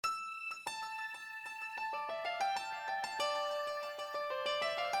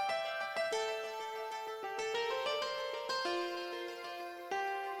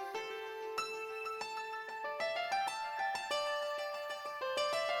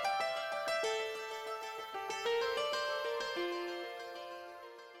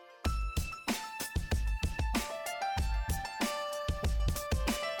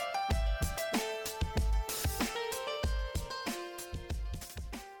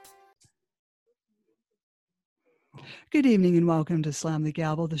Good evening and welcome to Slam the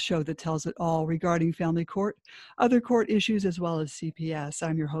Gavel, the show that tells it all regarding family court, other court issues, as well as CPS.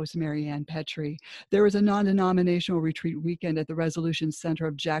 I'm your host, Marianne Petrie. There is a non-denominational retreat weekend at the Resolution Center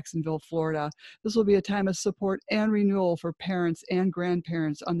of Jacksonville, Florida. This will be a time of support and renewal for parents and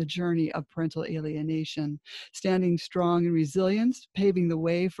grandparents on the journey of parental alienation, standing strong in resilience, paving the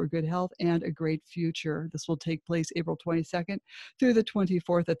way for good health and a great future. This will take place April 22nd through the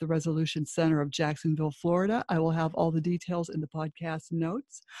 24th at the Resolution Center of Jacksonville, Florida. I will have all the details in the podcast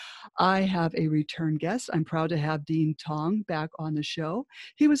notes. I have a return guest. I'm proud to have Dean Tong back on the show.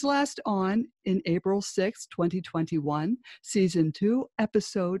 He was last on in April 6, 2021, Season 2,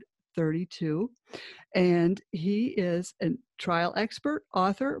 Episode 32. And he is a trial expert,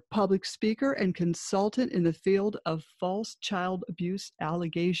 author, public speaker, and consultant in the field of false child abuse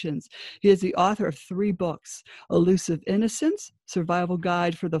allegations. He is the author of 3 books: Elusive Innocence, Survival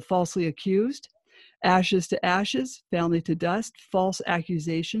Guide for the Falsely Accused; Ashes to Ashes, Family to Dust, False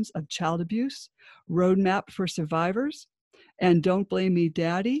Accusations of Child Abuse; Roadmap for Survivors; and Don't Blame Me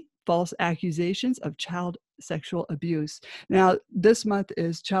Daddy, False Accusations of Child Sexual Abuse. Now, this month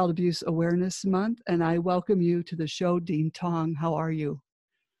is Child Abuse Awareness Month, and I welcome you to the show, Dean Tong. How are you?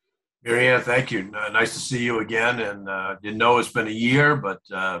 Marianne, thank you. Nice to see you again, and didn't know it's been a year, but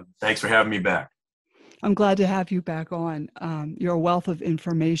thanks for having me back. I'm glad to have you back on. You're a wealth of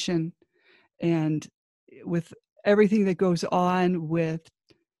information, and with everything that goes on with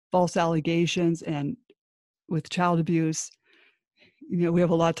false allegations and with child abuse, we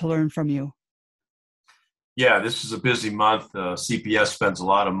have a lot to learn from you. Yeah, this is a busy month. CPS spends a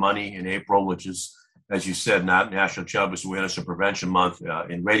lot of money in April, which is, as you said, not National Child Abuse Awareness and Prevention Month,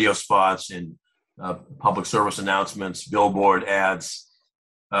 in radio spots, in public service announcements, billboard ads,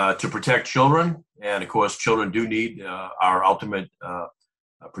 to protect children. And of course, children do need our ultimate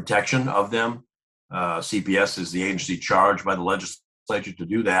protection of them. CPS is the agency charged by the legislature to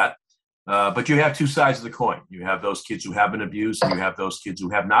do that. But you have two sides of the coin. You have those kids who have been abused, and you have those kids who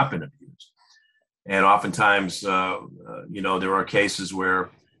have not been abused. And oftentimes, there are cases where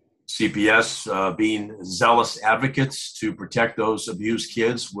CPS, being zealous advocates to protect those abused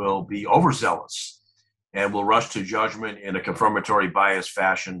kids, will be overzealous and will rush to judgment in a confirmatory bias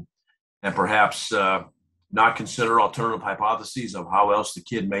fashion, and perhaps not consider alternative hypotheses of how else the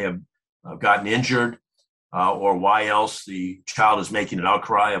kid may have gotten injured, or why else the child is making an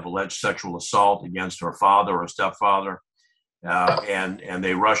outcry of alleged sexual assault against her father or stepfather, and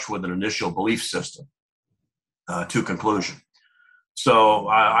they rush with an initial belief system to conclusion. So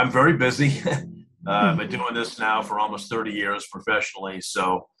I'm very busy. I've been doing this now for almost 30 years professionally.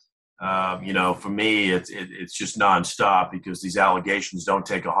 So, for me, it's just nonstop because these allegations don't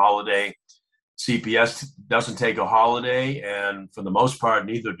take a holiday. CPS doesn't take a holiday, and for the most part,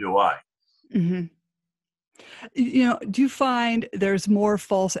 neither do I. Mm-hmm. Do you find there's more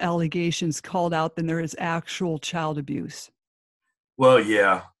false allegations called out than there is actual child abuse? Well,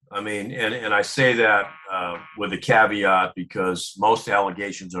 yeah. I mean, and I say that with a caveat because most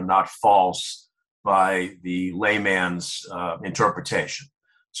allegations are not false by the layman's interpretation.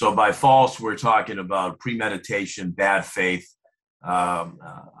 So by false, we're talking about premeditation, bad faith.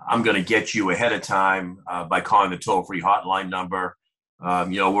 I'm going to get you ahead of time by calling the toll-free hotline number.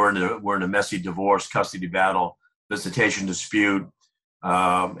 We're in a messy divorce, custody battle, visitation dispute,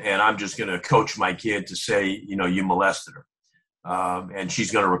 and I'm just going to coach my kid to say, you molested her. And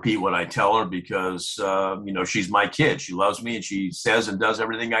she's going to repeat what I tell her because, she's my kid. She loves me and she says and does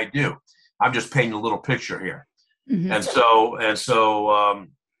everything I do. I'm just painting a little picture here. Mm-hmm.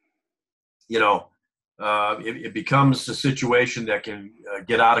 It becomes a situation that can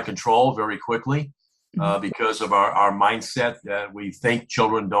get out of control very quickly because of our mindset that we think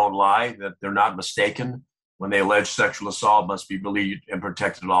children don't lie, that they're not mistaken when they allege sexual assault, must be believed and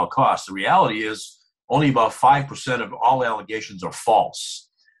protected at all costs. The reality is, only about 5% of all allegations are false.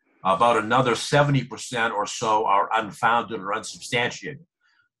 About another 70% or so are unfounded or unsubstantiated.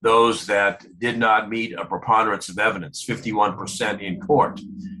 Those that did not meet a preponderance of evidence, 51% in court,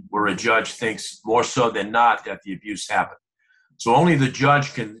 where a judge thinks more so than not that the abuse happened. So only the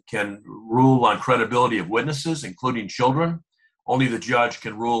judge can rule on credibility of witnesses, including children. Only the judge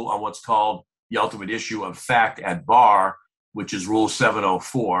can rule on what's called the ultimate issue of fact at bar, which is Rule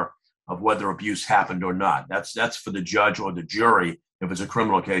 704. Of whether abuse happened or not. That's for the judge or the jury if it's a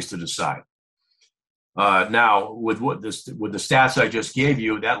criminal case to decide. Now, with the stats I just gave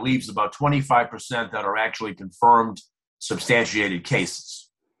you, that leaves about 25% that are actually confirmed, substantiated cases.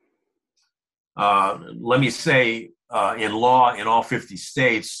 Let me say, in law in all 50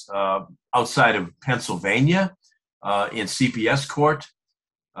 states, outside of Pennsylvania, in CPS court,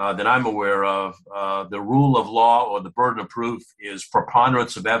 that I'm aware of, the rule of law or the burden of proof is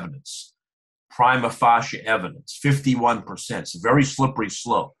preponderance of evidence, prima facie evidence, 51%. It's a very slippery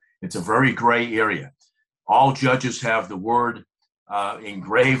slope. It's a very gray area. All judges have the word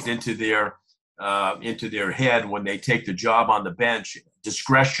engraved into their head when they take the job on the bench: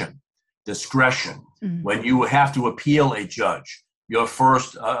 discretion. Mm-hmm. When you have to appeal a judge, your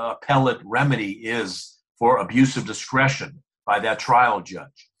first appellate remedy is for abuse of discretion by that trial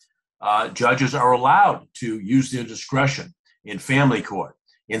judge. Judges are allowed to use their discretion in family court,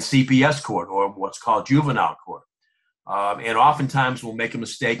 in CPS court, or what's called juvenile court. And oftentimes will make a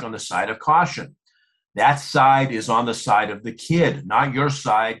mistake on the side of caution. That side is on the side of the kid, not your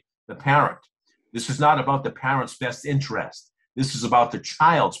side, the parent. This is not about the parent's best interest. This is about the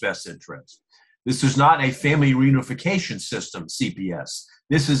child's best interest. This is not a family reunification system, CPS.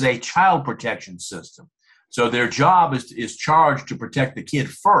 This is a child protection system. So their job is charged to protect the kid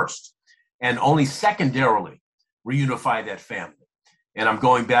first, and only secondarily reunify that family. And I'm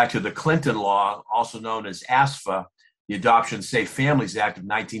going back to the Clinton law, also known as ASFA, the Adoption Safe Families Act of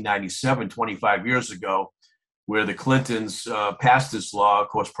 1997, 25 years ago, where the Clintons passed this law, of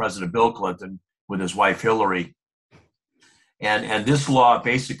course, President Bill Clinton with his wife Hillary. And this law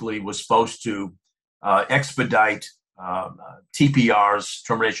basically was supposed to expedite TPRs,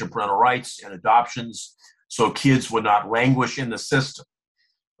 termination of parental rights, and adoptions, so kids would not languish in the system.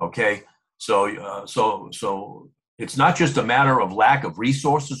 Okay, so it's not just a matter of lack of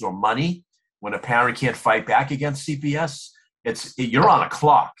resources or money when a parent can't fight back against CPS. You're on a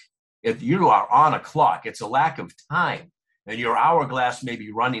clock. If you are on a clock, it's a lack of time, and your hourglass may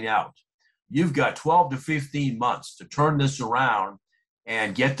be running out. You've got 12 to 15 months to turn this around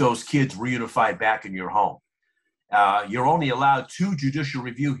and get those kids reunified back in your home. You're only allowed 2 judicial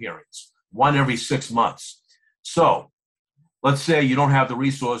review hearings, one every 6 months. So let's say you don't have the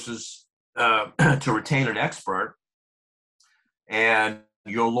resources to retain an expert, and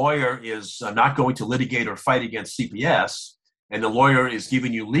your lawyer is not going to litigate or fight against CPS, and the lawyer is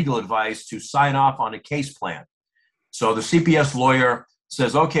giving you legal advice to sign off on a case plan. So the CPS lawyer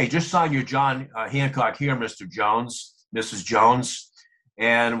says, okay, just sign your John Hancock here, Mr. Jones, Mrs. Jones,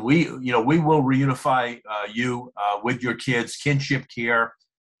 and we will reunify you with your kids, kinship care,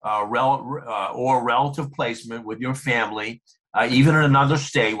 or relative placement with your family, even in another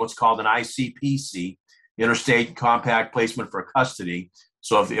state, what's called an ICPC, interstate compact placement for custody.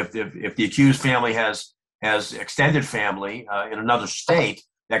 So if the accused family has extended family in another state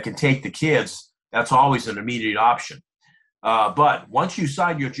that can take the kids, that's always an immediate option. But once you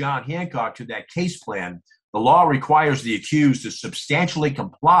sign your John Hancock to that case plan, the law requires the accused to substantially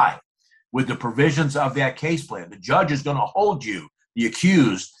comply with the provisions of that case plan. The judge is going to hold you, the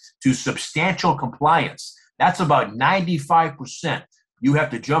accused, to substantial compliance. That's about 95%. You have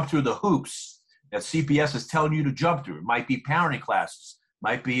to jump through the hoops that CPS is telling you to jump through. It might be parenting classes,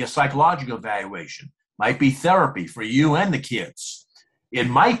 might be a psychological evaluation, might be therapy for you and the kids. It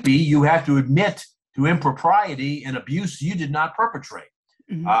might be you have to admit to impropriety and abuse you did not perpetrate.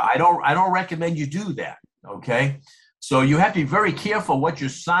 Mm-hmm. I don't recommend you do that. Okay, so you have to be very careful what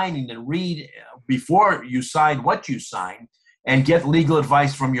you're signing and read before you sign what you sign, and get legal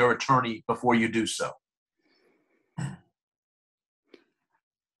advice from your attorney before you do so.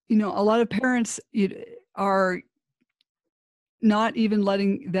 You know, a lot of parents are not even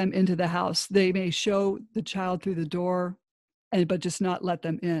letting them into the house. They may show the child through the door, but just not let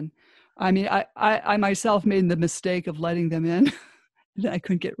them in. I mean, I myself made the mistake of letting them in. I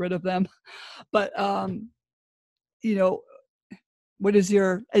couldn't get rid of them. But, what is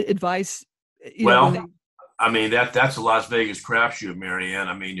your advice? I mean, that's a Las Vegas crapshoot, Marianne.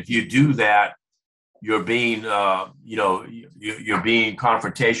 I mean, if you do that, you're being, you're being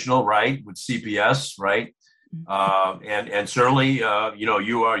confrontational, right, with CPS, right? And certainly,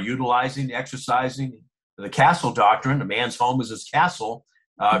 you are exercising the castle doctrine. A man's home is his castle.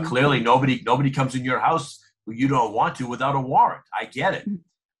 Clearly, nobody comes in your house who you don't want to without a warrant. I get it.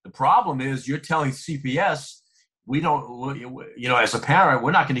 The problem is you're telling CPS, we don't, as a parent,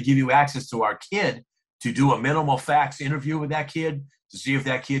 we're not going to give you access to our kid to do a minimal facts interview with that kid to see if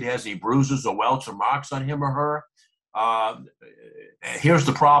that kid has any bruises or welts or marks on him or her. Here's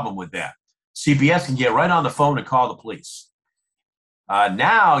the problem with that. CPS can get right on the phone and call the police.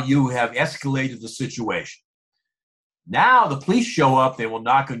 Now you have escalated the situation. Now the police show up, they will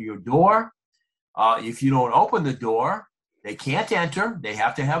knock on your door. If you don't open the door, they can't enter. They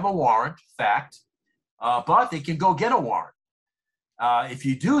have to have a warrant, fact, but they can go get a warrant. If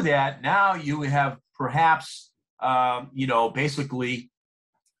you do that, now you have perhaps, basically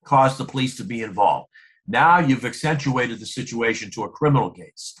caused the police to be involved. Now you've accentuated the situation to a criminal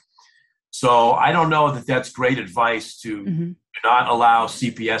case. So I don't know that that's great advice to not allow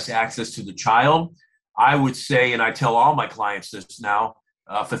CPS access to the child. I would say, and I tell all my clients this now,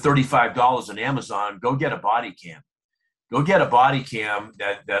 for $35 on Amazon, go get a body cam. Go get a body cam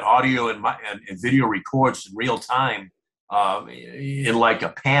that audio and video records in real time in like a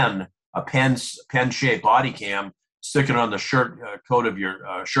pen-shaped body cam. Stick it on the shirt coat of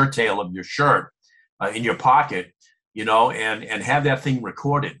your shirt tail of your shirt in your pocket, and have that thing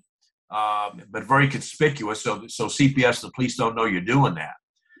recorded, but very conspicuous, so CPS, the police don't know you're doing that.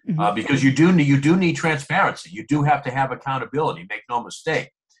 Because you do need transparency. You do have to have accountability. Make no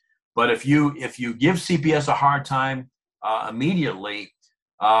mistake. But if you give CPS a hard time immediately,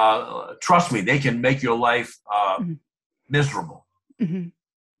 trust me, they can make your life miserable.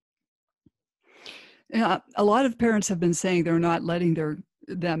 Yeah, a lot of parents have been saying they're not letting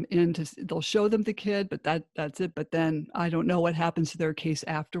them in. They'll show them the kid, but that's it. But then I don't know what happens to their case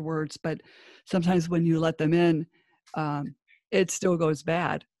afterwards. But sometimes when you let them in, it still goes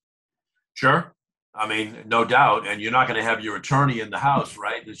bad. Sure. I mean, no doubt. And you're not going to have your attorney in the house,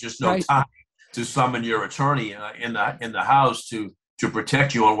 right? There's just no time to summon your attorney in the house to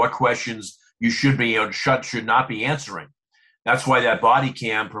protect you on what questions you should be or should not be answering. That's why that body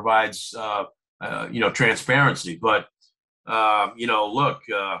cam provides, transparency. But,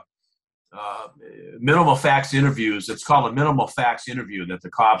 minimal facts interviews, it's called a minimal facts interview that the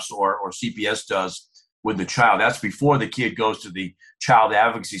cops or CPS does with the child. That's before the kid goes to the Child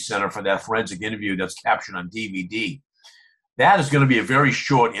Advocacy Center for that forensic interview that's captured on DVD. That is going to be a very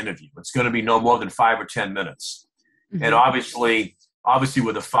short interview. It's going to be no more than 5 or 10 minutes. And obviously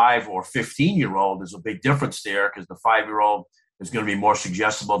with a 5 or 15-year-old, there's a big difference there because the 5-year-old is going to be more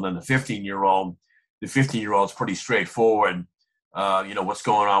suggestible than the 15-year-old. The 15-year-old is pretty straightforward. What's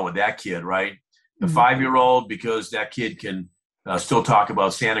going on with that kid, right? The 5-year-old, because that kid can still talk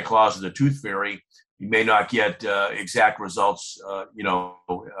about Santa Claus or the Tooth Fairy, you may not get exact results,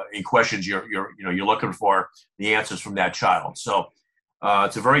 in questions you're looking for the answers from that child. So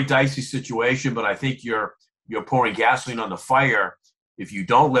it's a very dicey situation, but I think you're pouring gasoline on the fire if you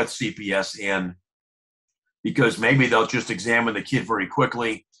don't let CPS in, because maybe they'll just examine the kid very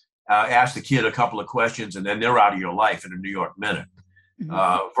quickly, ask the kid a couple of questions, and then they're out of your life in a New York minute.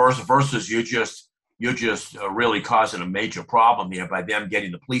 Versus you're just really causing a major problem here by them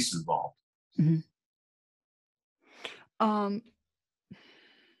getting the police involved.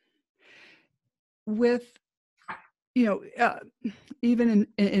 With, even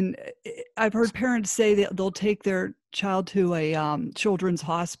in I've heard parents say that they'll take their child to a children's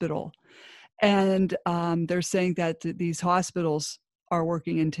hospital, and they're saying that these hospitals are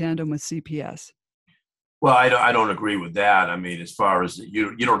working in tandem with CPS. Well, I don't agree with that. I mean, as far as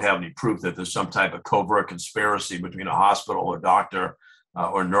you don't have any proof that there's some type of covert conspiracy between a hospital or doctor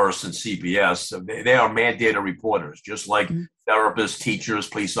or nurse and CPS. They are mandated reporters, just like therapists, teachers,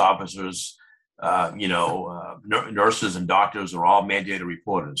 police officers, nurses and doctors are all mandated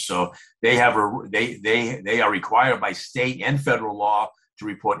reporters. So they are required by state and federal law to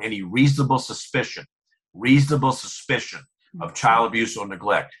report any reasonable suspicion of child abuse or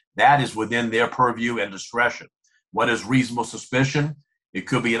neglect. That is within their purview and discretion. What is reasonable suspicion? It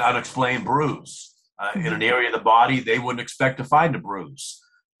could be an unexplained bruise in an area of the body they wouldn't expect to find a bruise.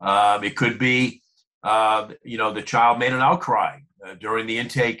 It could be, the child made an outcry during the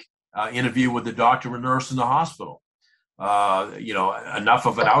intake interview with the doctor or nurse in the hospital. Enough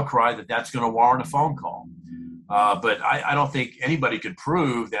of an outcry that's going to warrant a phone call. But I don't think anybody could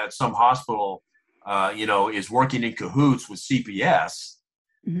prove that some hospital, is working in cahoots with CPS.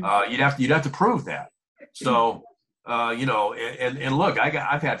 You'd have to prove that. So, and look,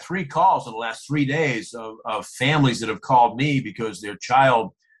 I've had 3 calls in the last 3 days of families that have called me because their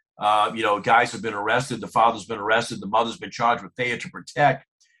child, guys have been arrested. The father's been arrested. The mother's been charged with failure to protect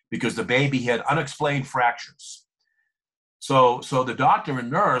because the baby had unexplained fractures. So the doctor and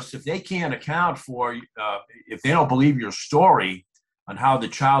nurse, if they can't account for, if they don't believe your story on how the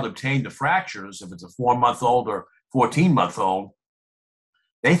child obtained the fractures, if it's a 4-month-old or 14-month-old,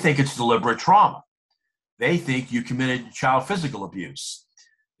 they think it's deliberate trauma. They think you committed child physical abuse.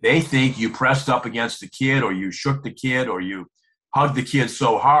 They think you pressed up against the kid or you shook the kid or you hugged the kid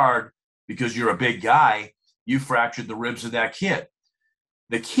so hard because you're a big guy, you fractured the ribs of that kid.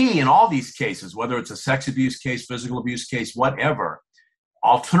 The key in all these cases, whether it's a sex abuse case, physical abuse case, whatever,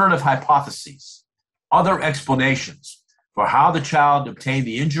 alternative hypotheses, other explanations for how the child obtained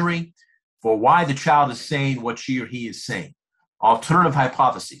the injury, for why the child is saying what she or he is saying. Alternative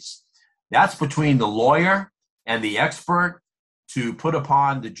hypotheses. That's between the lawyer and the expert to put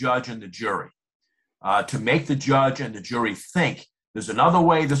upon the judge and the jury. to make the judge and the jury think there's another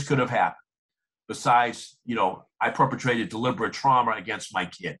way this could have happened besides, I perpetrated deliberate trauma against my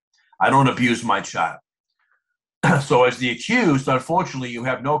kid. I don't abuse my child. So as the accused, unfortunately, you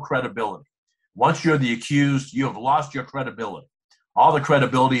have no credibility. Once you're the accused, you have lost your credibility. All the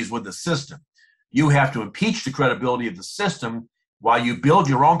credibility is with the system. You have to impeach the credibility of the system while you build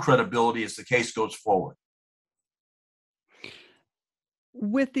your own credibility as the case goes forward.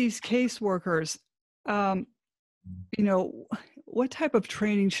 With these caseworkers, what type of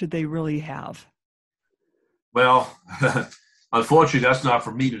training should they really have? Well, unfortunately, that's not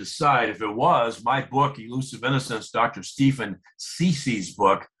for me to decide. If it was, my book, Elusive Innocence, Dr. Stephen Ceci's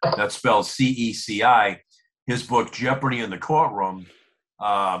book, that's spelled CECI, his book, Jeopardy in the Courtroom,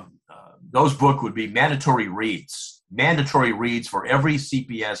 those books would be mandatory reads for every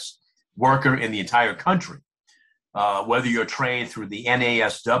CPS worker in the entire country. Whether you're trained through the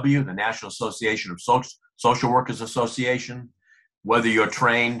NASW, the National Association of Social Workers Association, whether you're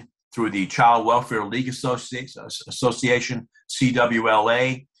trained through the Child Welfare League Association,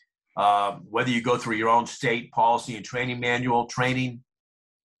 CWLA, whether you go through your own state policy and training manual training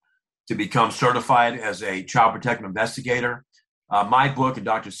to become certified as a child protective investigator. My book and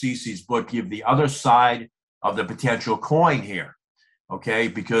Dr. Ceci's book give the other side of the potential coin here, okay?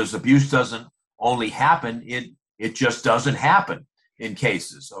 Because abuse doesn't only happen, it just doesn't happen in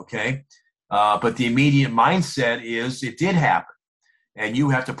cases, okay? But the immediate mindset is it did happen. And you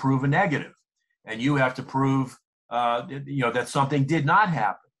have to prove a negative, and you have to prove, that something did not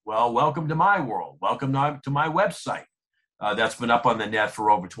happen. Well, welcome to my world. Welcome to my website that's been up on the net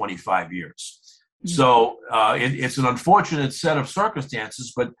for over 25 years. Mm-hmm. So it's an unfortunate set of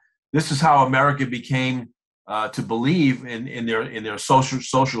circumstances, but this is how America became to believe in their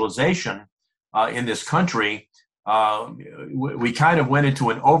socialization in this country. We kind of went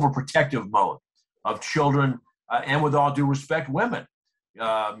into an overprotective mode of children, and with all due respect, women.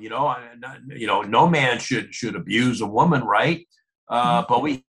 No man should abuse a woman, right? But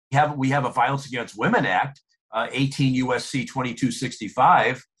we have a Violence Against Women Act, 18 U.S.C.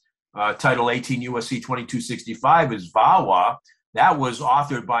 2265. Title 18 U.S.C. 2265 is VAWA. That was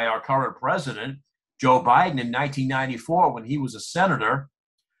authored by our current president, Joe Biden, in 1994 when he was a senator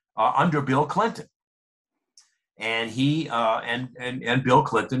under Bill Clinton. And he and Bill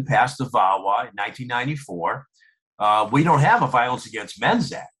Clinton passed the VAWA in 1994. We don't have a Violence Against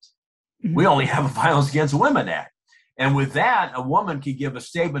Men's Act. Mm-hmm. We only have a Violence Against Women Act. And with that, a woman can give a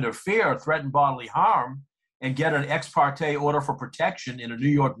statement of fear, threaten bodily harm, and get an ex parte order for protection in a New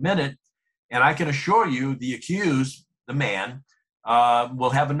York minute. And I can assure you the accused, the man, will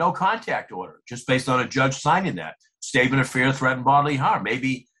have a no contact order just based on a judge signing that. Statement of fear, threaten bodily harm.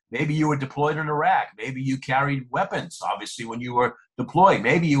 Maybe you were deployed in Iraq. Maybe you carried weapons, obviously, when you were deployed.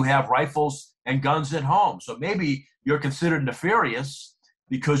 Maybe you have rifles and guns at home. So maybe you're considered nefarious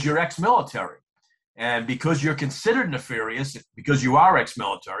because you're ex-military. And because you're considered nefarious, because you are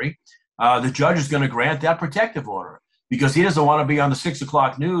ex-military, the judge is going to grant that protective order because he doesn't want to be on the 6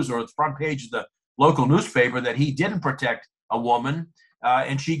 o'clock news or the front page of the local newspaper that he didn't protect a woman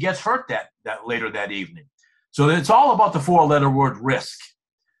and she gets hurt that later that evening. So it's all about the four-letter word risk.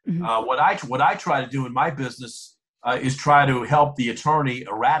 Mm-hmm. What I try to do in my business is try to help the attorney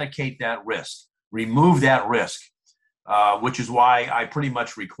eradicate that risk, remove that risk, which is why I pretty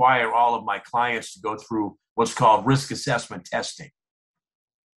much require all of my clients to go through what's called risk assessment testing.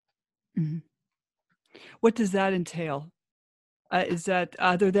 Mm-hmm. What does that entail? Is that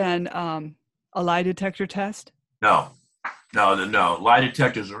other than a lie detector test? No. Lie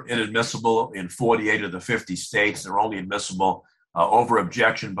detectors are inadmissible in 48 of the 50 states. They're only admissible over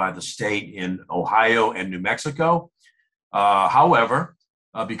objection by the state in Ohio and New Mexico. However,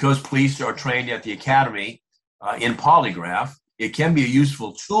 because police are trained at the academy in polygraph, it can be a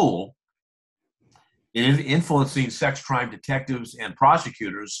useful tool in influencing sex crime detectives and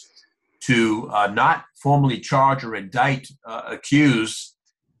prosecutors to not formally charge or indict the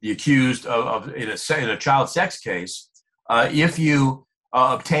accused of in a child sex case if you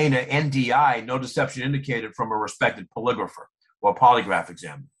obtain an NDI, no deception indicated, from a respected polygrapher or polygraph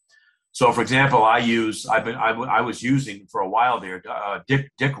examiner. So, for example, I was using for a while there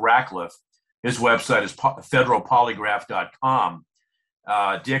Dick Ratcliffe. His website is federalpolygraph.com.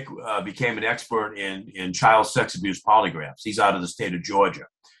 Dick became an expert in child sex abuse polygraphs. He's out of the state of Georgia.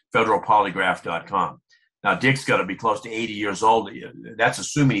 Federalpolygraph.com. Now, Dick's got to be close to 80 years old. That's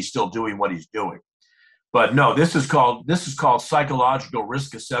assuming he's still doing what he's doing. But no, this is called psychological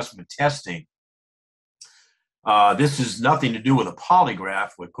risk assessment testing. This has nothing to do with a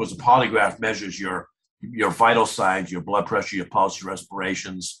polygraph, because a polygraph measures your vital signs, your blood pressure, your pulse, your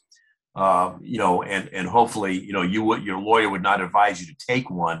respirations. and hopefully, your lawyer would not advise you to take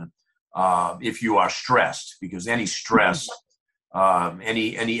one if you are stressed, because any stress,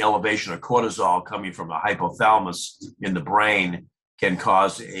 any elevation of cortisol coming from the hypothalamus in the brain can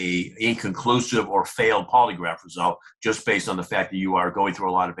cause a inconclusive or failed polygraph result just based on the fact that you are going through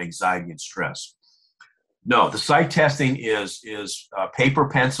a lot of anxiety and stress. No, the psych testing is paper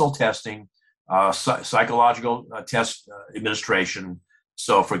pencil testing, psychological test administration.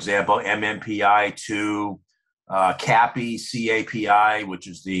 So, for example, MMPI-2, CAPI, CAPI, which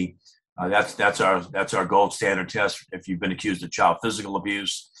is that's our gold standard test if you've been accused of child physical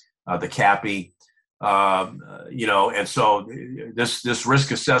abuse. The CAPI, and so this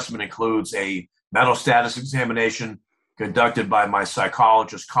risk assessment includes a mental status examination conducted by my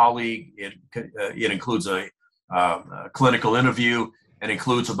psychologist colleague. It includes a clinical interview and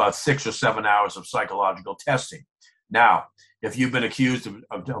includes about 6 or 7 hours of psychological testing. Now, if you've been accused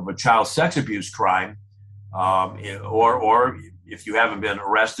of a child sex abuse crime, or if you haven't been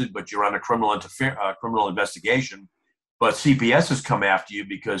arrested but you're on a criminal investigation, but CPS has come after you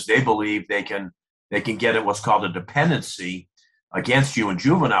because they believe they can get at what's called a dependency against you in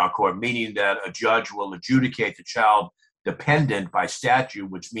juvenile court, meaning that a judge will adjudicate the child dependent by statute,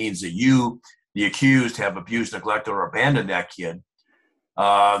 which means that you, the accused, have abused, neglected, or abandoned that kid.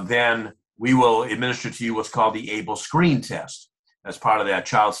 Then we will administer to you what's called the ABLE screen test as part of that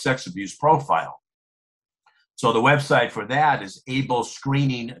child sex abuse profile. So the website for that is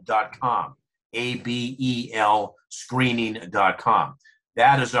ablescreening.com, ABEL screening.com.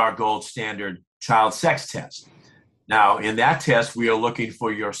 That is our gold standard child sex test. Now, in that test, we are looking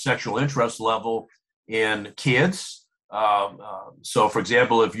for your sexual interest level in kids. So, for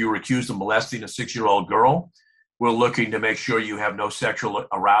example, if you were accused of molesting a 6-year-old girl, we're looking to make sure you have no sexual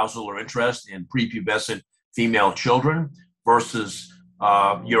arousal or interest in prepubescent female children versus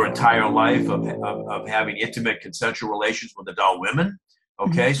your entire life of having intimate consensual relations with adult women.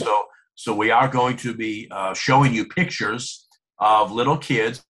 Okay, so we are going to be showing you pictures of little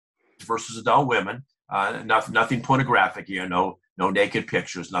kids versus adult women. Nothing pornographic here. No naked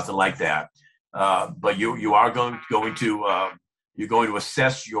pictures. Nothing like that. But you are going to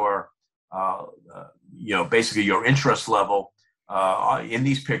assess your basically your interest level in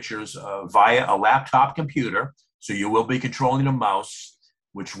these pictures via a laptop computer. So you will be controlling a mouse,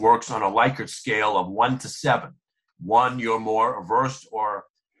 which works on a Likert scale of 1 to 7. 1, you're more averse or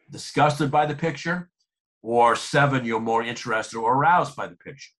disgusted by the picture, or 7, you're more interested or aroused by the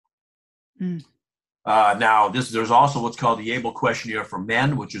picture. Now, there's also what's called the ABLE questionnaire for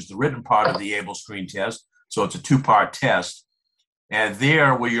men, which is the written part of the ABLE screen test. So it's a 2-part test. And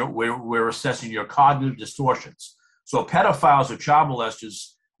there we're assessing your cognitive distortions. So pedophiles or child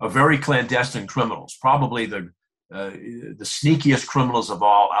molesters are very clandestine criminals, probably the sneakiest criminals of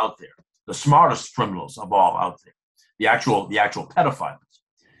all out there, the smartest criminals of all out there, the actual pedophiles.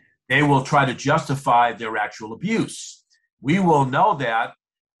 They will try to justify their actual abuse. We will know that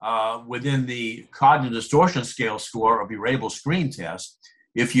within the cognitive distortion scale score of your ABLE screen test.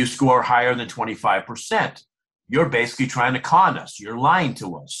 If you score higher than 25%, you're basically trying to con us. You're lying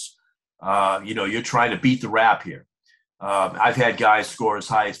to us. You're trying to beat the rap here. I've had guys score as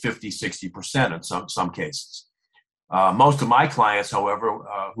high as 50, 60% in some cases. Most of my clients, however,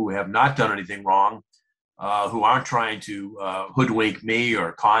 who have not done anything wrong, who aren't trying to hoodwink me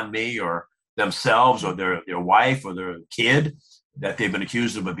or con me or themselves or their wife or their kid that they've been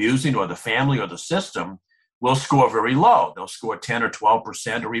accused of abusing, or the family or the system, will score very low. They'll score 10 or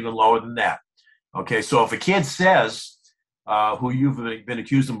 12% or even lower than that. Okay, so if a kid says, who you've been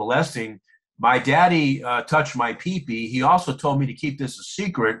accused of molesting, my daddy touched my pee-pee, he also told me to keep this a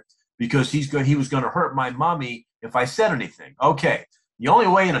secret because he was going to hurt my mommy if I said anything. Okay, the only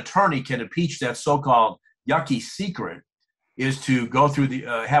way an attorney can impeach that so-called yucky secret is to go through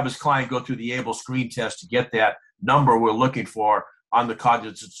have his client go through the ABLE screen test to get that number we're looking for on the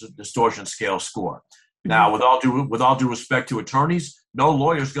cognitive distortion scale score. Now, with all due respect to attorneys, no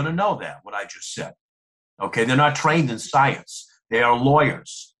lawyer's going to know that, what I just said. Okay, they're not trained in science. They are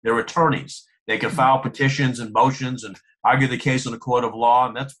lawyers. They're attorneys. They can file petitions and motions and argue the case in a court of law,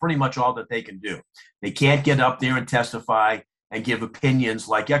 and that's pretty much all that they can do. They can't get up there and testify and give opinions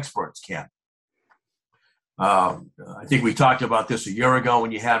like experts can. I think we talked about this a year ago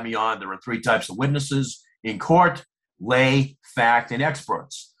when you had me on. There are 3 types of witnesses in court: lay, fact, and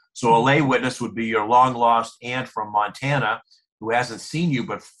experts. So a lay witness would be your long-lost aunt from Montana who hasn't seen you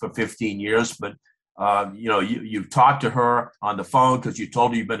but for 15 years, but you've talked to her on the phone because you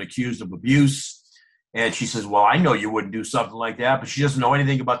told her you've been accused of abuse, and she says, well, I know you wouldn't do something like that, but she doesn't know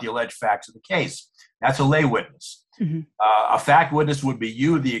anything about the alleged facts of the case. That's a lay witness. Mhm. A fact witness would be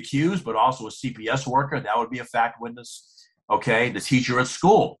you, the accused, but also a CPS worker. That would be a fact witness. Okay, the teacher at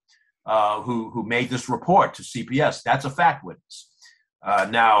school who made this report to CPS. That's a fact witness.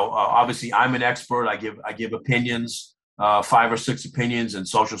 Now, obviously, I'm an expert. I give opinions, 5 or 6 opinions in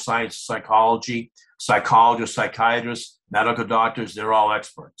social science, psychology, psychologists, psychiatrists, medical doctors. They're all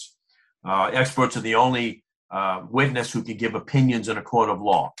experts. Experts are the only witness who can give opinions in a court of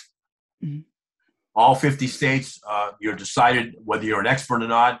law. Mhm. All 50 states, you're decided whether you're an expert or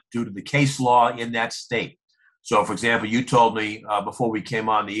not due to the case law in that state. So, for example, you told me before we came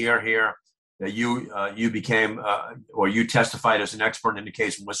on the air here that you became or you testified as an expert in the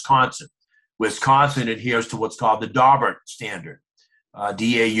case in Wisconsin. Wisconsin adheres to what's called the Daubert standard,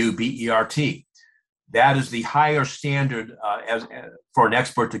 DAUBERT. That is the higher standard for an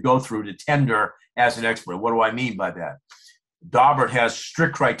expert to go through to tender as an expert. What do I mean by that? Daubert has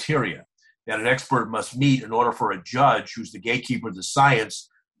strict criteria that an expert must meet in order for a judge, who's the gatekeeper of the science,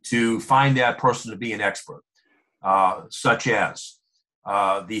 to find that person to be an expert, such as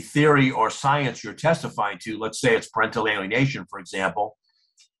the theory or science you're testifying to, let's say it's parental alienation, for example,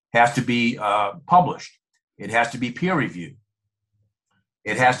 has to be published. It has to be peer-reviewed.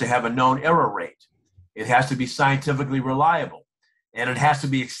 It has to have a known error rate. It has to be scientifically reliable. And it has to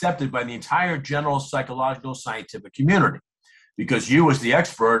be accepted by the entire general psychological scientific community, because you, as the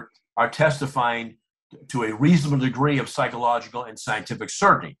expert, are testifying to a reasonable degree of psychological and scientific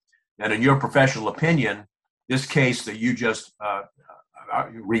certainty. And in your professional opinion, this case that you just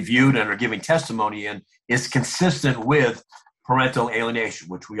reviewed and are giving testimony in is consistent with parental alienation,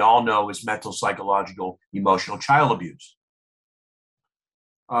 which we all know is mental, psychological, emotional child abuse.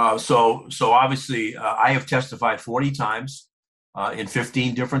 So obviously, I have testified 40 times in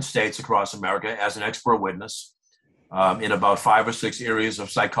 15 different states across America as an expert witness in about 5 or 6 areas of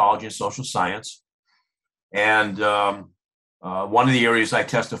psychology and social science. And one of the areas I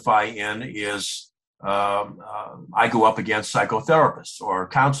testify in is I go up against psychotherapists or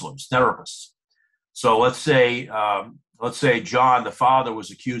counselors, therapists. So let's say John, the father,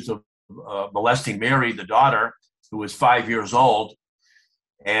 was accused of molesting Mary, the daughter, who was 5 years old,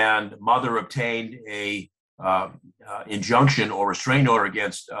 and mother obtained a injunction or restraining order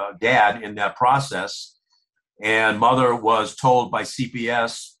against dad in that process. And mother was told by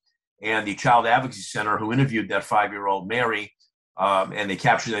CPS and the Child Advocacy Center, who interviewed that 5-year-old Mary, and they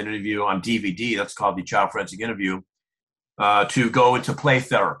captured that interview on DVD, that's called the Child Forensic Interview, to go into play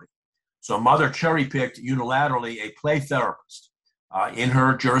therapy. So mother cherry-picked unilaterally a play therapist in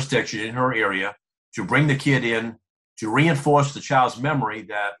her jurisdiction, in her area, to bring the kid in to reinforce the child's memory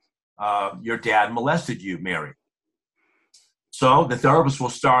that your dad molested you, Mary. So the therapist will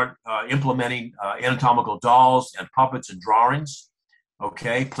start implementing anatomical dolls and puppets and drawings,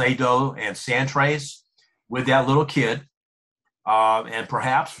 okay, Play-Doh and sand trays with that little kid, and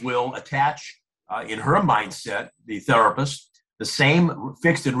perhaps will attach, in her mindset, the therapist, the same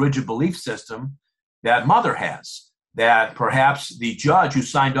fixed and rigid belief system that mother has, that perhaps the judge who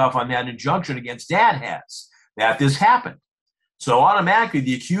signed off on that injunction against dad has, that this happened. So automatically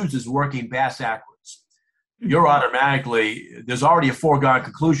the accused is working backwards. You're automatically, there's already a foregone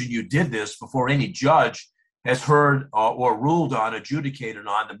conclusion you did this before any judge has heard or ruled on, adjudicated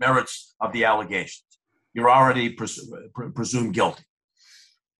on the merits of the allegations. You're already presumed guilty.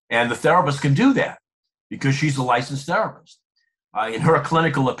 And the therapist can do that because she's a licensed therapist. In her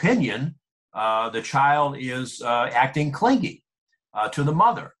clinical opinion, the child is acting clingy to the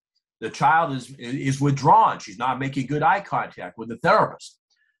mother. The child is withdrawn. She's not making good eye contact with the therapist.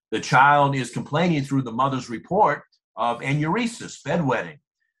 The child is complaining through the mother's report of enuresis, bedwetting,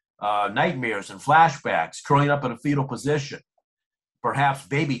 nightmares and flashbacks, curling up in a fetal position, perhaps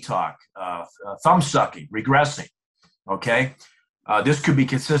baby talk, thumb sucking, regressing. Okay, this could be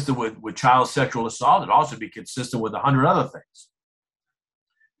consistent with child sexual assault. It also be consistent with 100 other things.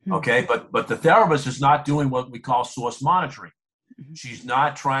 Okay, but the therapist is not doing what we call source monitoring. She's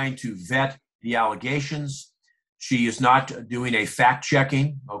not trying to vet the allegations. She is not doing a fact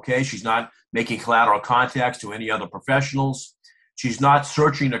checking. Okay, she's not making collateral contacts to any other professionals. She's not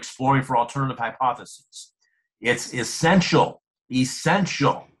searching and exploring for alternative hypotheses. It's essential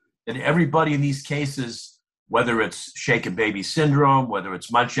that everybody in these cases, whether it's shaken baby syndrome, whether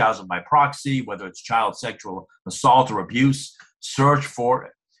it's Munchausen by proxy, whether it's child sexual assault or abuse, search for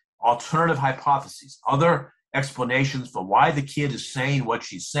alternative hypotheses, other explanations for why the kid is saying what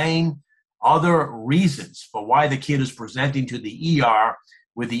she's saying, other reasons for why the kid is presenting to the ER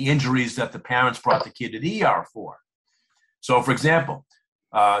with the injuries that the parents brought the kid to the ER for. So, for example,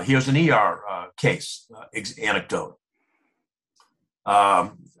 here's an ER case anecdote.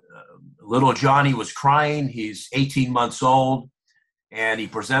 Little Johnny was crying. He's 18 months old, and he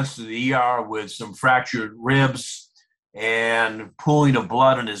presents to the ER with some fractured ribs and pooling of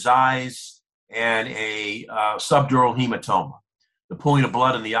blood in his eyes and a subdural hematoma. The pooling of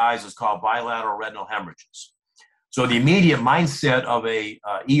blood in the eyes is called bilateral retinal hemorrhages. So the immediate mindset of a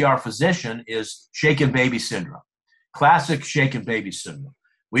ER physician is shaken baby syndrome, classic shaken baby syndrome.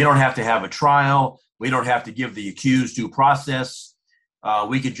 We don't have to have a trial. We don't have to give the accused due process.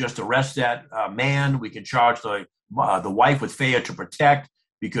 We could just arrest that man. We can charge the wife with failure to protect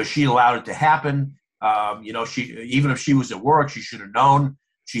because she allowed it to happen. Even if she was at work, she should have known.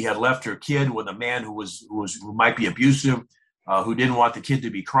 She had left her kid with a man who might be abusive, who didn't want the kid to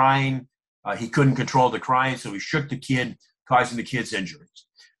be crying. He couldn't control the crying, so he shook the kid, causing the kid's injuries.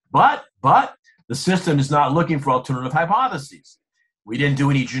 But the system is not looking for alternative hypotheses. We didn't do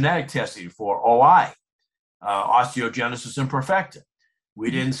any genetic testing for OI, osteogenesis imperfecta.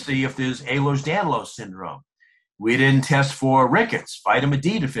 We didn't see if there's Ehlers-Danlos syndrome. We didn't test for rickets, vitamin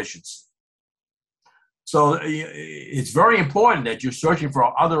D deficiency. So it's very important that you're searching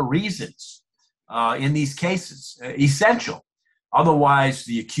for other reasons in these cases, essential. Otherwise,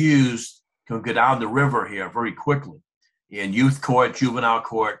 the accused can go down the river here very quickly in youth court, juvenile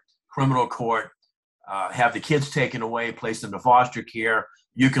court, criminal court, have the kids taken away, placed into foster care.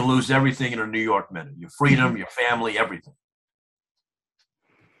 You can lose everything in a New York minute, your freedom, your family, everything.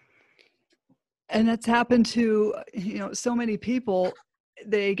 And that's happened to, so many people.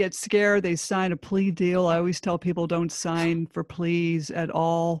 They get scared. They sign a plea deal. I always tell people don't sign for pleas at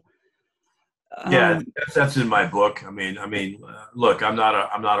all. Yeah, that's in my book. Look, I'm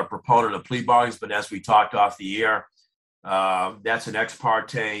not a proponent of plea bargains, but as we talked off the air, that's an ex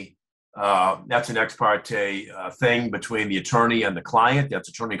parte thing between the attorney and the client. That's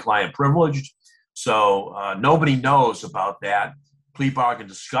attorney-client privileged. So nobody knows about that plea bargain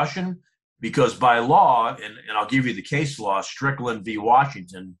discussion because by law, and I'll give you the case law, Strickland v.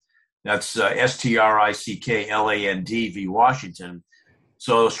 Washington, that's Strickland v. Washington.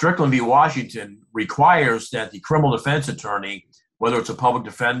 So Strickland v. Washington requires that the criminal defense attorney, whether it's a public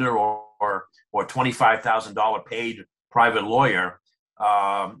defender or $25,000 paid private lawyer,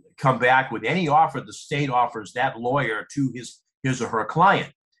 come back with any offer the state offers that lawyer to his or her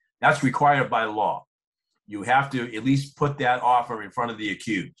client. That's required by law. You have to at least put that offer in front of the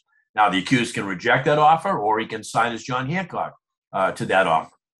accused. Now, the accused can reject that offer, or he can sign as John Hancock to that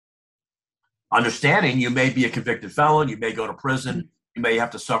offer. Understanding you may be a convicted felon, you may go to prison, you may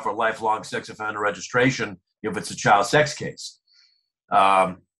have to suffer lifelong sex offender registration if it's a child sex case.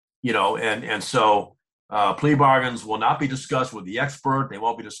 So plea bargains will not be discussed with the expert. They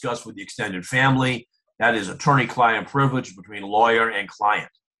won't be discussed with the extended family. That is attorney-client privilege between lawyer and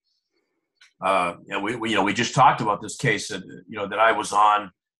client. And we just talked about this case that I was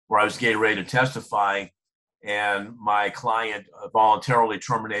on, where I was getting ready to testify, and my client voluntarily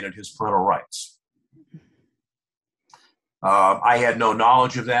terminated his parental rights. I had no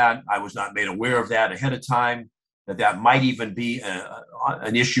knowledge of that. I was not made aware of that ahead of time, that might even be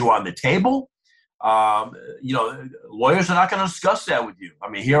an issue on the table. Lawyers are not going to discuss that with you.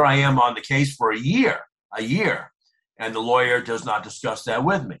 Here I am on the case for a year, and the lawyer does not discuss that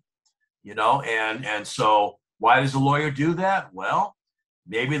with me, and so why does the lawyer do that? Well,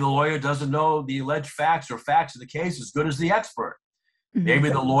 maybe the lawyer doesn't know the alleged facts of the case as good as the expert. Mm-hmm. Maybe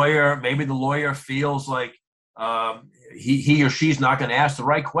the lawyer feels like he or she's not going to ask the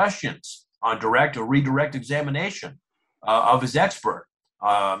right questions on direct or redirect examination of his expert.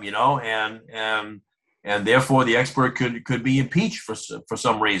 And therefore the expert could be impeached for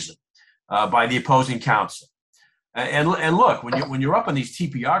some reason by the opposing counsel. And look, when you're up in these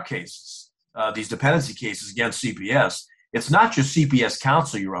TPR cases, these dependency cases against CPS, it's not just CPS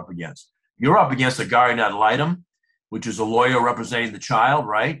counsel you're up against. You're up against a guardian ad litem, which is a lawyer representing the child,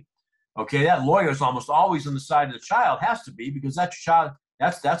 right? Okay, that lawyer is almost always on the side of the child, has to be, because that's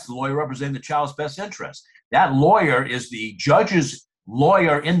the lawyer representing the child's best interest. That lawyer is the judge's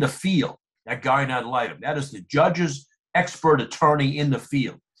lawyer in the field, that guardian ad litem. That is the judge's expert attorney in the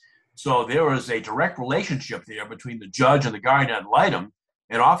field. So there is a direct relationship there between the judge and the guardian ad litem,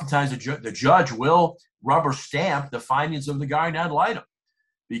 and oftentimes the judge will rubber stamp the findings of the guardian ad litem,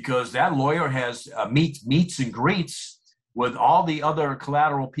 because that lawyer has meets and greets with all the other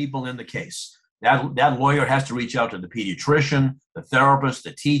collateral people in the case. That lawyer has to reach out to the pediatrician, the therapist,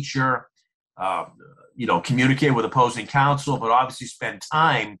 the teacher, communicate with opposing counsel, but obviously spend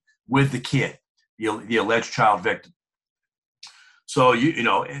time with the kid, the alleged child victim. So,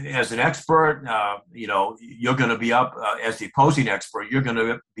 as an expert, you're going to be up, as the opposing expert, you're going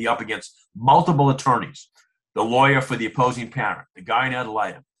to be up against multiple attorneys. the lawyer for the opposing parent, the guardian ad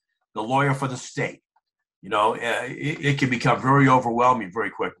litem, the lawyer for the state. It can become very overwhelming very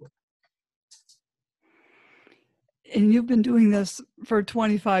quickly. And you've been doing this for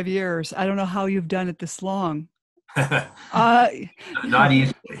 25 years. I don't know how you've done it this long. Not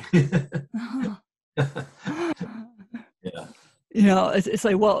easily. Yeah. It's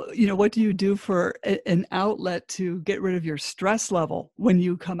like, well, what do you do for an outlet to get rid of your stress level when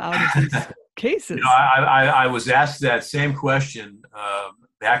you come out of these cases? I was asked that same question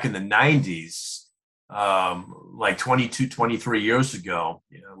back in the 90s, like 22, 23 years ago,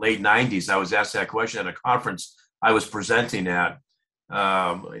 late 90s. I was asked that question at a conference I was presenting at.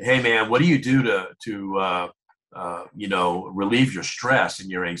 Hey, man, what do you do to relieve your stress and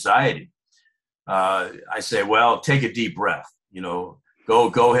your anxiety? I say, well, take a deep breath.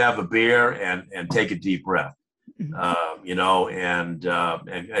 Go have a beer and take a deep breath. And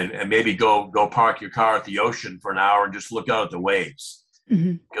maybe go park your car at the ocean for an hour and just look out at the waves.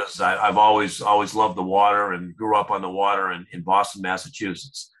 Because I've always loved the water and grew up on the water in Boston,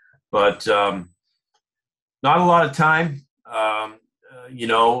 Massachusetts. But not a lot of time. I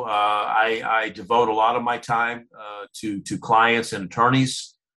devote a lot of my time to clients and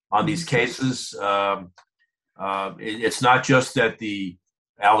attorneys on these cases. It's not just that the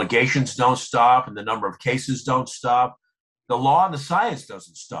allegations don't stop and the number of cases don't stop. The law and the science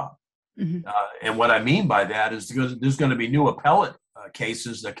doesn't stop. And what I mean by that is there's going to be new appellate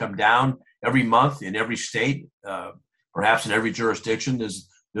cases that come down every month in every state, perhaps in every jurisdiction.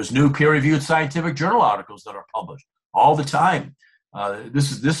 There's new peer-reviewed scientific journal articles that are published all the time.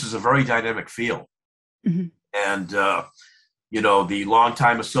 This is a very dynamic field. And the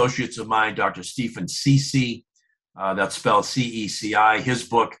longtime associates of mine, Dr. Stephen Ceci, that's spelled CECI, his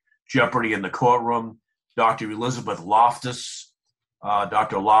book, Jeopardy in the Courtroom, Dr. Elizabeth Loftus.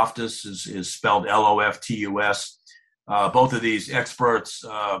 Dr. Loftus is spelled Loftus. Both of these experts,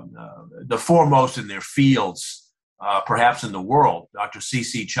 the foremost in their fields, perhaps in the world. Dr.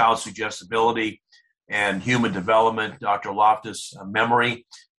 Ceci, child suggestibility and human development. Dr. Loftus, memory,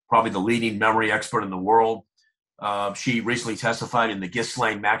 probably the leading memory expert in the world. She recently testified in the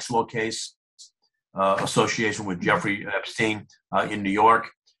Ghislaine Maxwell case, association with Jeffrey Epstein in New York.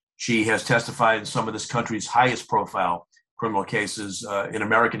 She has testified in some of this country's highest profile criminal cases in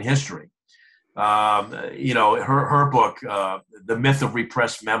American history. Her book, The Myth of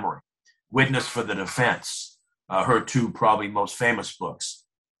Repressed Memory, Witness for the Defense, her two probably most famous books.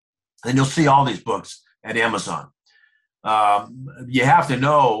 And you'll see all these books at Amazon. You have to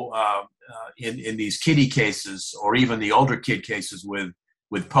know in these kiddie cases, or even the older kid cases with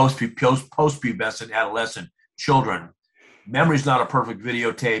post-pubescent adolescent children, memory's not a perfect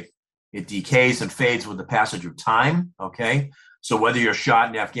videotape. It decays and fades with the passage of time, okay? So whether you're shot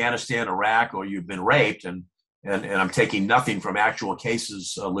in Afghanistan, Iraq, or you've been raped, and I'm taking nothing from actual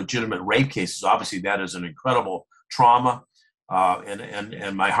cases, legitimate rape cases, obviously that is an incredible trauma.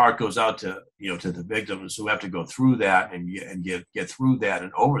 And my heart goes out to the victims who have to go through that and get through that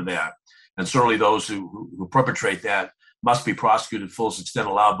and over that. And certainly those who perpetrate that must be prosecuted to the fullest extent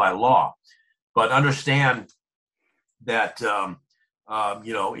allowed by law. But understand that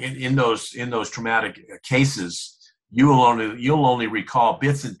in those traumatic cases, you'll only recall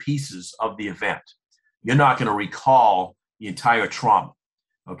bits and pieces of the event. You're not going to recall the entire trauma.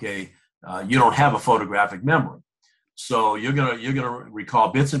 Okay, you don't have a photographic memory, so you're gonna recall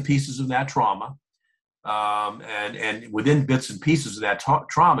bits and pieces of that trauma, and within bits and pieces of that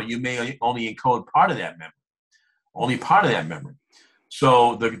trauma, you may only encode part of that memory.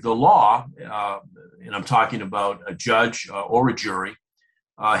 So the law, and I'm talking about a judge or a jury,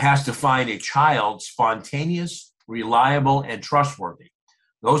 has to find a child spontaneous, reliable, and trustworthy.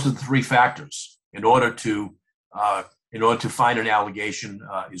 Those are the three factors in order to find an allegation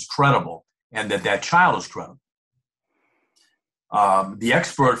is credible and that child is credible. The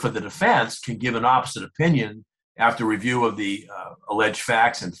expert for the defense can give an opposite opinion after review of the alleged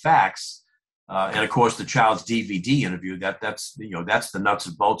facts, and of course the child's DVD interview. That's the nuts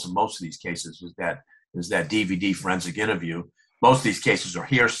and bolts of most of these cases. Is that DVD forensic interview. Most of these cases are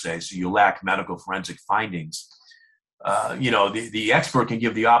hearsay, so you lack medical forensic findings. The expert can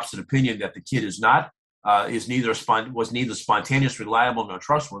give the opposite opinion that the kid was neither spontaneous, reliable, nor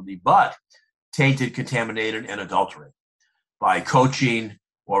trustworthy, but tainted, contaminated, and adulterated by coaching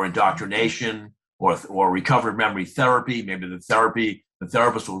or indoctrination or recovered memory therapy. Maybe the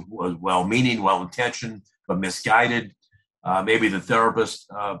therapist was well-meaning, well-intentioned, but misguided. Maybe the therapist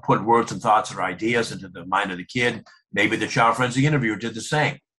put words and thoughts or ideas into the mind of the kid. Maybe the child forensic interviewer did the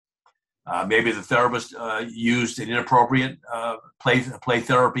same. Maybe the therapist used an inappropriate play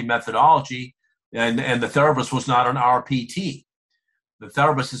therapy methodology and the therapist was not an RPT. The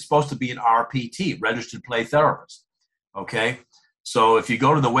therapist is supposed to be an RPT, registered play therapist. Okay, so if you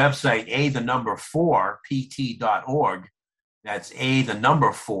go to the website a4pt.org, that's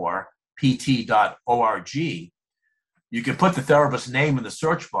a4pt.org. You can put the therapist's name in the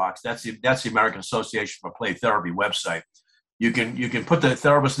search box. That's the American Association for Play Therapy website. You can put the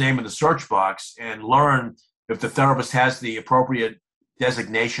therapist's name in the search box and learn if the therapist has the appropriate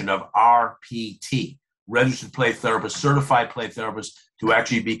designation of RPT, registered play therapist, certified play therapist, to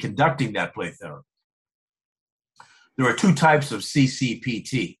actually be conducting that play therapy. There are two types of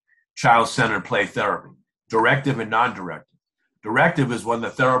CCPT, child-centered play therapy, directive and non-directive. Directive is when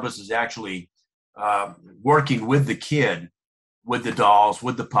the therapist is actually working with the kid, with the dolls,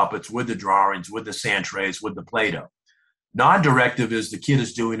 with the puppets, with the drawings, with the sand trays, with the Play-Doh. Non-directive is the kid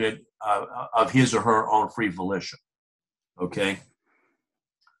is doing it of his or her own free volition. Okay.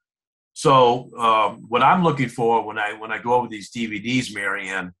 So what I'm looking for when I go over these DVDs,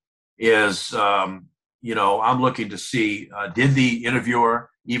 Marianne, is I'm looking to see did the interviewer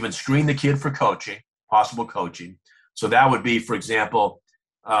even screen the kid for coaching, possible coaching. So that would be, for example,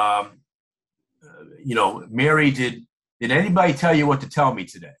 Mary, did anybody tell you what to tell me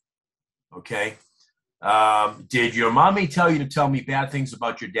today? Okay. Did your mommy tell you to tell me bad things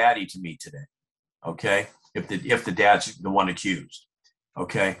about your daddy to me today? Okay. If the dad's the one accused.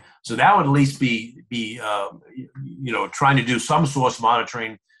 Okay. So that would at least be trying to do some source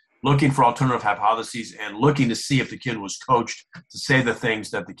monitoring, looking for alternative hypotheses, and looking to see if the kid was coached to say the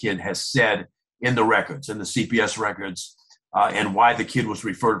things that the kid has said in the records, in the CPS records, and why the kid was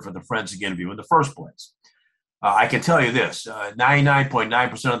referred for the forensic interview in the first place. I can tell you this,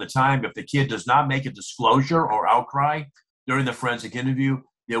 99.9% of the time, if the kid does not make a disclosure or outcry during the forensic interview,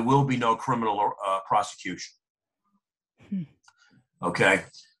 there will be no criminal prosecution. Okay,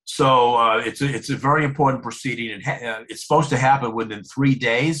 so it's a very important proceeding, and it's supposed to happen within 3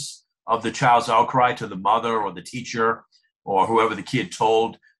 days of the child's outcry to the mother or the teacher or whoever the kid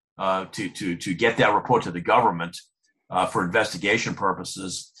told to get that report to the government for investigation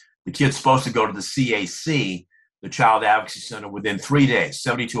purposes. The kid's supposed to go to the CAC, the Child Advocacy Center, within 3 days,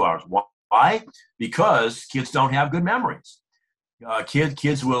 72 hours. Why? Because kids don't have good memories.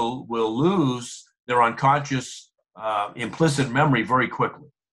 Kids will lose their unconscious implicit memory very quickly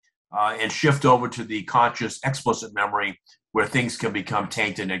and shift over to the conscious explicit memory where things can become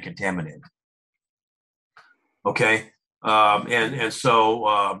tainted and contaminated. Okay?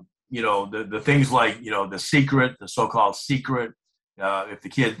 So the things like, the secret, the so-called secret, if the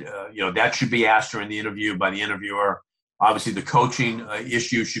kid, that should be asked during the interview by the interviewer. Obviously, the coaching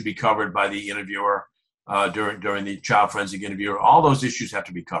issue should be covered by the interviewer during the child forensic interview. All those issues have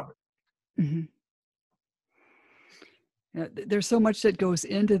to be covered. Mm-hmm. There's so much that goes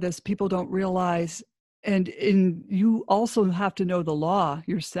into this people don't realize, and you also have to know the law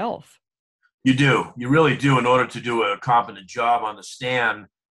yourself. You do. You really do, in order to do a competent job on the stand.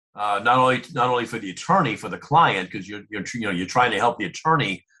 Not only for the attorney, for the client, because you're trying to help the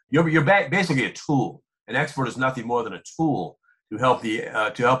attorney. You're basically a tool. An expert is nothing more than a tool to help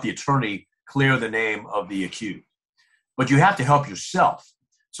the attorney clear the name of the accused. But you have to help yourself.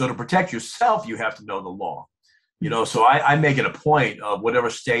 So to protect yourself, you have to know the law. So I make it a point of whatever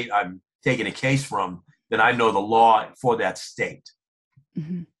state I'm taking a case from, that I know the law for that state.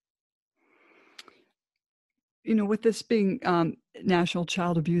 Mm-hmm. With this being National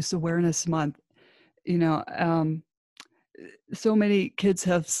Child Abuse Awareness Month, so many kids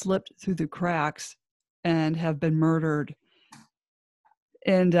have slipped through the cracks and have been murdered.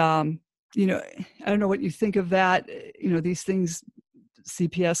 And, I don't know what you think of that. These things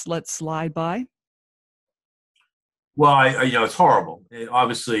CPS lets slide by. Well, it's horrible.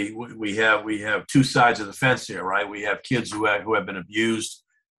 Obviously, we have two sides of the fence here, right? We have kids who have been abused.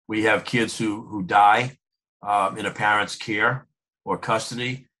 We have kids who die in a parent's care or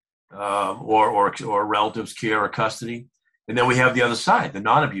custody, or relatives' care or custody. And then we have the other side, the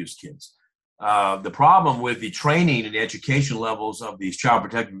non-abused kids. The problem with the training and education levels of these child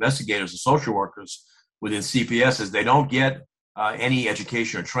protective investigators and social workers within CPS is they don't get any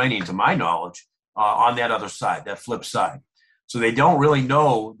education or training, to my knowledge, on that other side, that flip side. So they don't really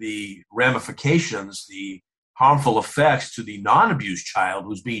know the ramifications, the harmful effects to the non-abused child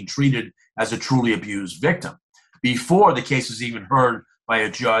who's being treated as a truly abused victim before the case is even heard by a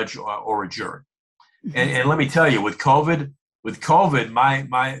judge or a jury. And let me tell you, with COVID,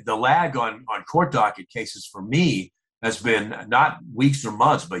 the lag on court docket cases for me has been not weeks or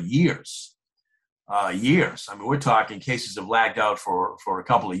months, but years. Years. I mean, we're talking cases have lagged out for a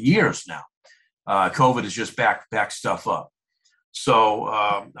couple of years now. COVID has just backed stuff up.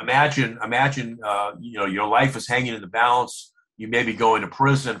 So imagine, your life is hanging in the balance. You may be going to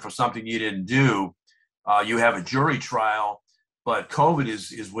prison for something you didn't do. You have a jury trial, but COVID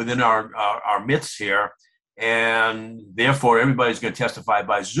is within our midst here, and therefore everybody's going to testify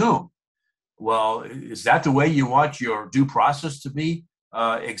by Zoom. Well, is that the way you want your due process to be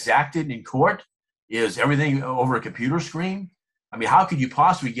exacted in court? Is everything over a computer screen? I mean, how could you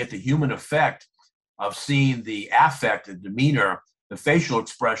possibly get the human effect of seeing the affect, the demeanor, the facial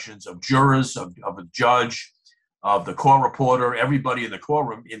expressions of jurors, of a judge, of the court reporter, everybody in the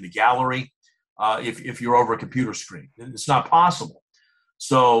courtroom, in the gallery, if you're over a computer screen? It's not possible.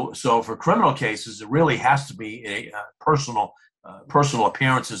 So for criminal cases, it really has to be a personal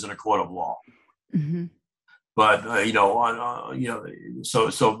appearances in a court of law. Mm-hmm. But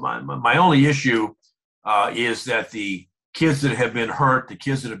so my only issue is that the kids that have been hurt, the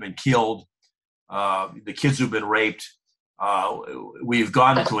kids that have been killed, the kids who've been raped, we've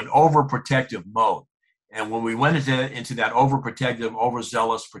gone into an overprotective mode. And when we went into that overprotective,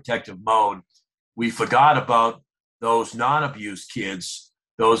 overzealous protective mode, we forgot about those non-abused kids,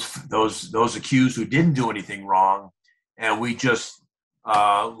 those accused who didn't do anything wrong, and we just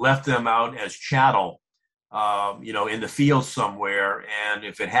left them out as chattel, in the field somewhere. And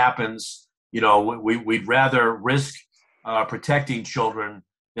if it happens, we'd rather risk protecting children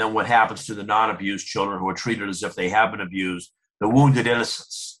than what happens to the non-abused children who are treated as if they have been abused, the wounded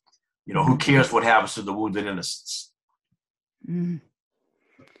innocents. Who cares what happens to the wounded innocents? Mm.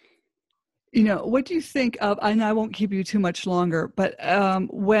 What do you think of, and I won't keep you too much longer, but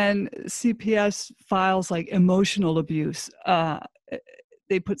when CPS files like emotional abuse,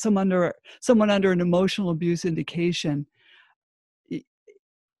 they put someone under an emotional abuse indication.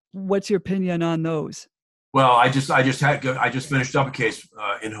 What's your opinion on those? Well, I just finished up a case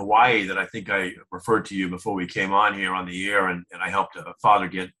in Hawaii that I think I referred to you before we came on here on the air, and I helped a father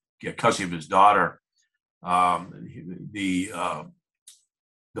get custody of his daughter.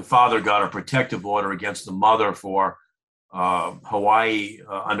 The father got a protective order against the mother for Hawaii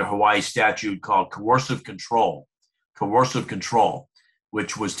under Hawaii statute called coercive control,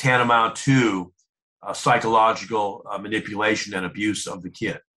 which was tantamount to psychological manipulation and abuse of the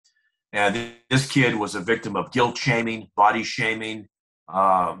kid. And this kid was a victim of guilt shaming, body shaming,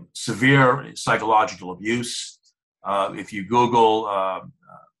 severe psychological abuse. If you Google, I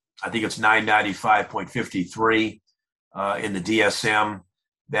think it's 995.53 in the DSM,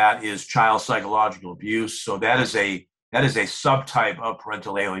 that is child psychological abuse. So that is a subtype of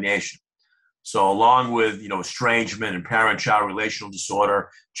parental alienation. So along with estrangement and parent-child relational disorder,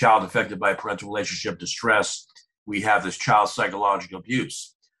 child affected by parental relationship distress, we have this child psychological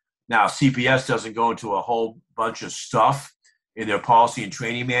abuse. Now, CPS doesn't go into a whole bunch of stuff in their policy and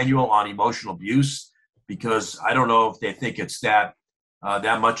training manual on emotional abuse because I don't know if they think it's that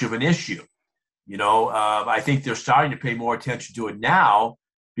much of an issue. I think they're starting to pay more attention to it now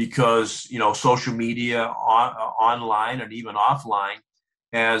because social media online and even offline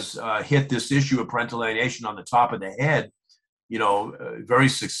has hit this issue of parental alienation on the top of the head, very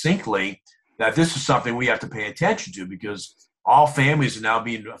succinctly, that this is something we have to pay attention to because all families are now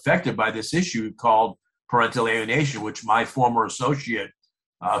being affected by this issue called parental alienation, which my former associate,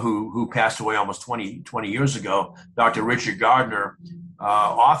 who passed away almost 20 years ago, Dr. Richard Gardner,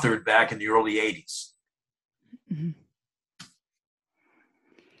 authored back in the early 80s. Mm-hmm.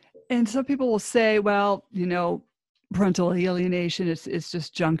 And some people will say, well, parental alienation is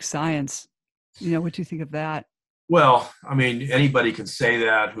just junk science. What do you think of that? Well, I mean, anybody can say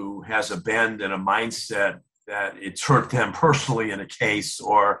that who has a bend and a mindset that it's hurt them personally in a case,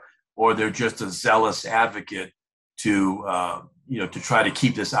 or they're just a zealous advocate to try to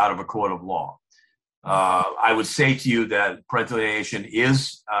keep this out of a court of law. I would say to you that parental alienation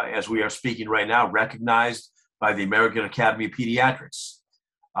is, as we are speaking right now, recognized by the American Academy of Pediatrics.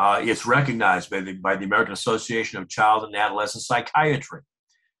 It's recognized by the American Association of Child and Adolescent Psychiatry.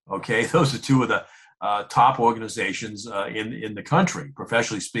 Okay, those are two of the top organizations in the country,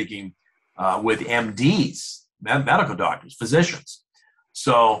 professionally speaking, with MDs, medical doctors, physicians.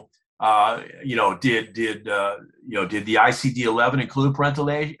 So, did the ICD-11 include parental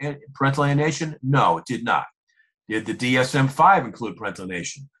alienation? No, it did not. Did the DSM-5 include parental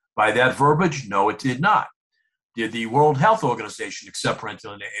alienation? By that verbiage, no, it did not. Did the World Health Organization accept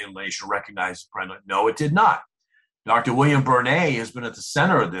parental alienation, recognize parental? No, it did not. Dr. William Bernay has been at the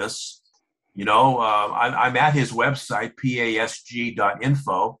center of this. I'm at his website,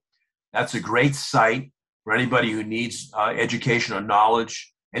 pasg.info. That's a great site for anybody who needs education or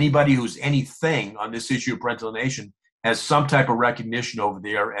knowledge. Anybody who's anything on this issue of parental alienation has some type of recognition over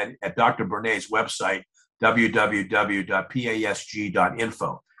there at Dr. Bernay's website,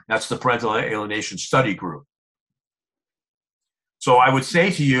 www.pasg.info. That's the Parental Alienation Study Group. So I would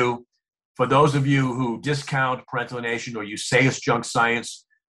say to you, for those of you who discount parental alienation or you say it's junk science,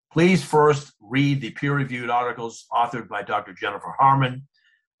 please first read the peer-reviewed articles authored by Dr. Jennifer Harman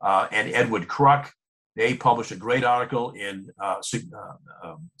and Edward Kruk. They published a great article in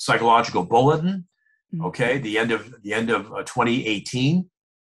Psychological Bulletin. Okay, the end of 2018,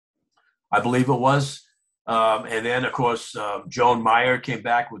 I believe it was, and then of course Joan Meyer came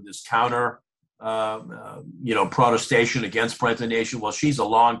back with this counter, protestation against parental alienation. Well, she's a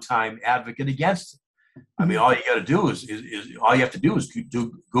longtime advocate against it. I mean, all you got to do is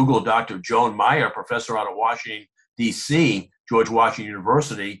Google Dr. Joan Meyer, professor out of Washington D.C., George Washington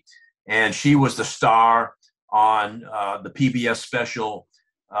University, and she was the star on the PBS special.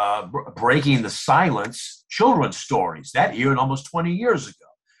 Breaking the Silence children's stories that aired almost 20 years ago.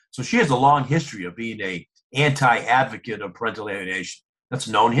 So she has a long history of being an anti-advocate of parental alienation. That's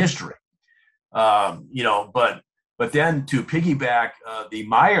known history. But then to piggyback the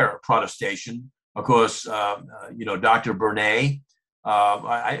Meyer protestation, of course, Dr. Bernay,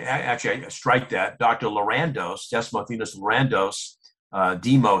 I strike that, Dr. Lorandos, Desmothinos Lorandos,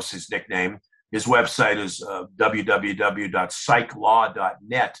 Demos, his nickname. His website is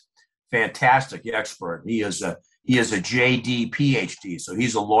www.psychlaw.net. Fantastic expert. He is a JD PhD, so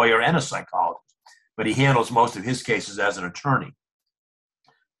he's a lawyer and a psychologist, but he handles most of his cases as an attorney.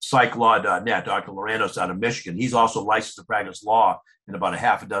 Psychlaw.net, Dr. Lorandos out of Michigan. He's also licensed to practice law in about a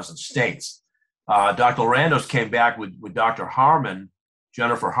half a dozen states. Dr. Lorandos came back with Dr. Harman,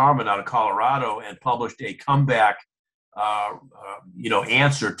 Jennifer Harman out of Colorado, and published a comeback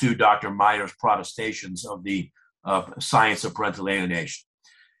answer to Dr. Meyer's protestations of the science of parental alienation.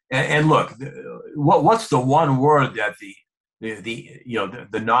 And look, what's the one word that the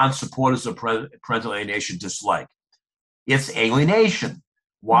non-supporters of parental alienation dislike? It's alienation.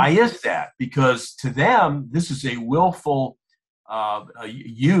 Why is that? Because to them, this is a willful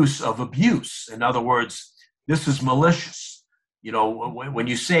use of abuse. In other words, this is malicious. When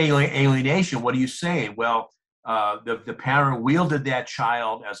you say alienation, what are you saying? Well, the parent wielded that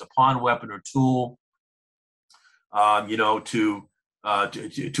child as a pawn, weapon, or tool, to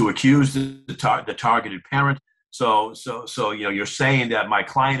accuse the targeted parent. So you're saying that my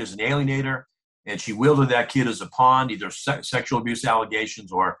client is an alienator, and she wielded that kid as a pawn, either sexual abuse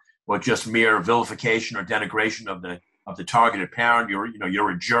allegations or just mere vilification or denigration of the targeted parent.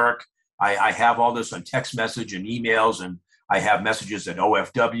 You're a jerk. I have all this on text message and emails, and I have messages at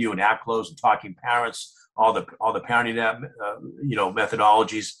OFW and APCLOS and Talking Parents. All the parenting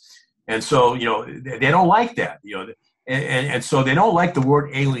methodologies, and so they don't like that, and so they don't like the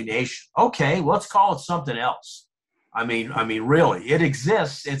word alienation. Okay, well, let's call it something else. I mean, really, it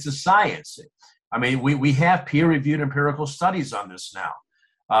exists. It's a science. I mean, we have peer-reviewed empirical studies on this now.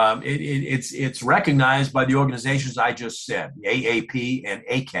 It's recognized by the organizations I just said, the AAP and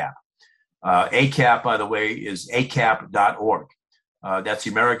ACAP. ACAP, by the way, is acap.org. That's the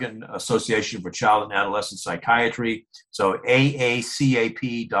American Association for Child and Adolescent Psychiatry. So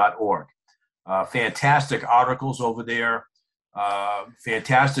aacap.org. Fantastic articles over there.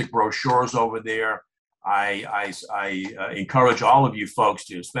 Fantastic brochures over there. I encourage all of you folks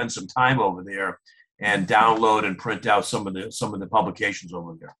to spend some time over there and download and print out some of the publications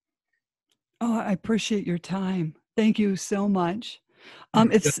over there. Oh, I appreciate your time. Thank you so much. You're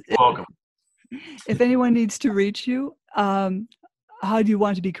welcome. If anyone needs to reach you, how do you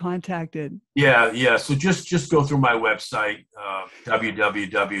want to be contacted? Yeah. So just go through my website,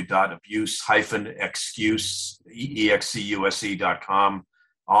 www.abuse-excuse.com.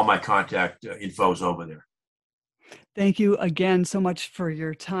 All my contact info is over there. Thank you again so much for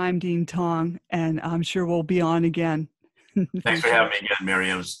your time, Dean Tong, and I'm sure we'll be on again. Thanks for having me again,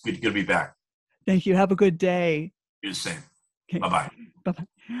 Marianne. It's good to be back. Thank you. Have a good day. You the same. Okay. Bye-bye. Bye-bye.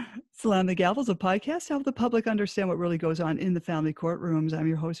 Slam the Gavel is a podcast to help the public understand what really goes on in the family courtrooms. I'm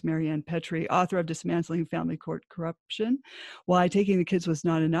your host, Marianne Petrie, author of Dismantling Family Court Corruption, Why Taking the Kids Was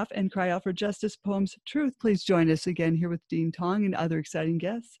Not Enough, and Cry Out for Justice, Poems of Truth. Please join us again here with Dean Tong and other exciting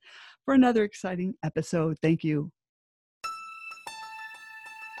guests for another exciting episode. Thank you.